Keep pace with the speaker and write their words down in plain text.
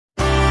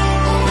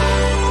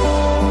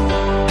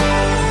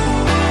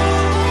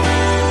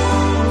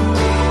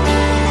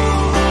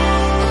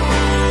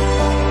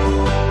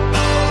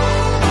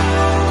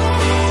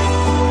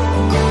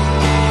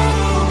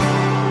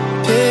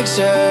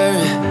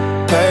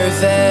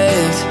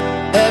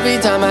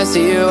time I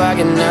see you I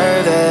get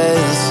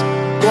nervous.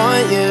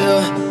 Want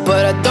you,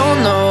 but I don't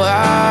know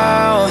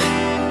how.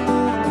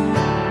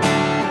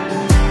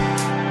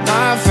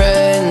 My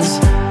friends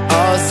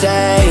all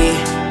say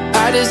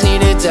I just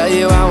need to tell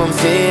you how I'm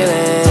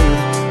feeling.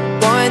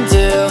 Want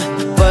to,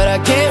 but I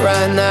can't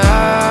right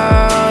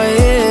now,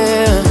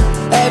 yeah.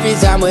 Every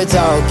time we're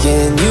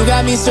talking, you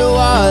got me so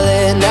all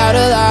in, out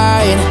of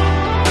line.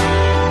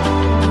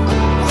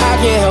 I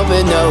can't help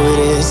but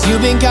notice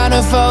you've been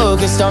kinda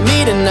focused on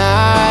me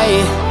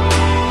tonight.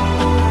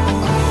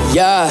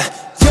 Yeah,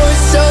 you're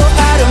so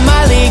out of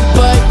my league,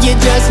 but you're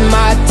just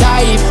my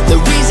type. The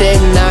reason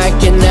I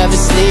can never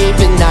sleep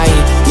at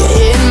night. You're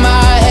in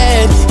my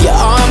head,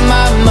 you're on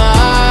my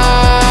mind.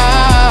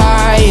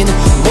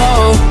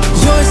 Whoa,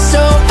 you're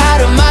so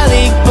out of my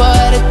league,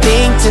 but I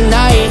think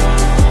tonight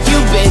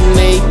you've been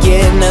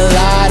making a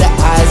lot of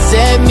eyes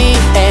at me,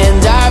 and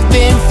I've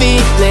been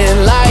feeling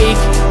like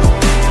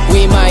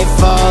we might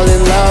fall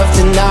in love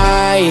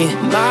tonight.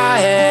 My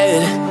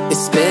head is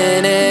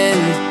spinning,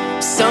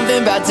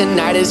 something about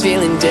tonight is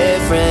feeling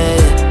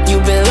different.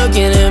 You've been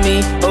looking at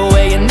me a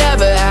way you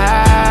never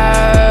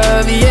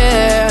have,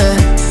 yeah.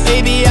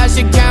 Maybe I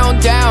should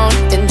count down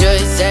and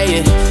just say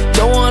it.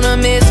 Don't wanna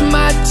miss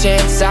my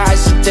chance, I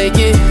should take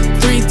it.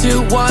 3,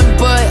 2, 1,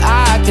 but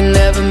I can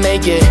never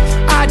make it.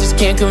 I just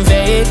can't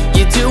convey it,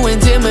 you're too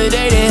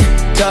intimidating.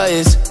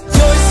 Cause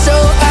you're so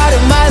out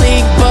of my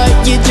league, but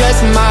you're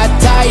just my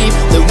type.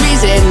 The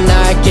reason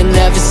I can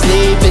never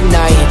sleep at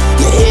night.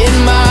 You're in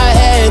my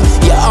head,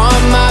 you're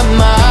on my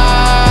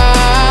mind.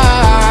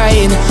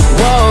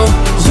 Whoa,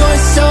 you're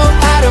so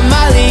out of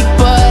my league,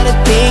 but I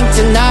think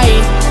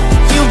tonight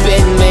you've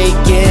been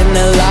making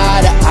a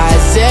lot of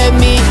eyes at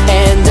me,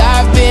 and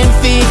I've been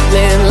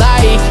feeling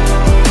like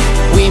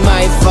we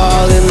might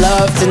fall in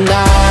love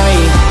tonight.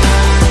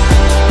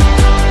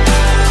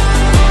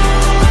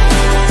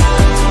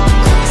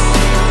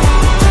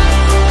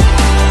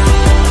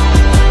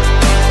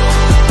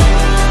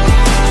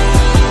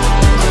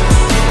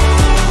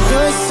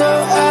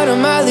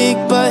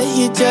 But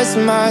you're just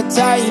my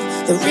type.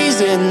 The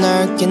reason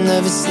I can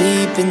never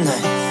sleep at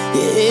night.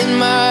 You're in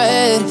my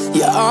head,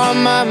 you're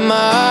on my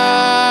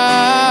mind.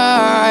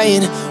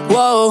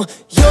 Whoa,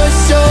 you're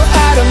so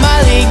out of my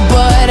league,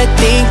 but I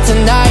think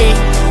tonight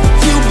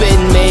you've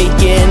been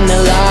making a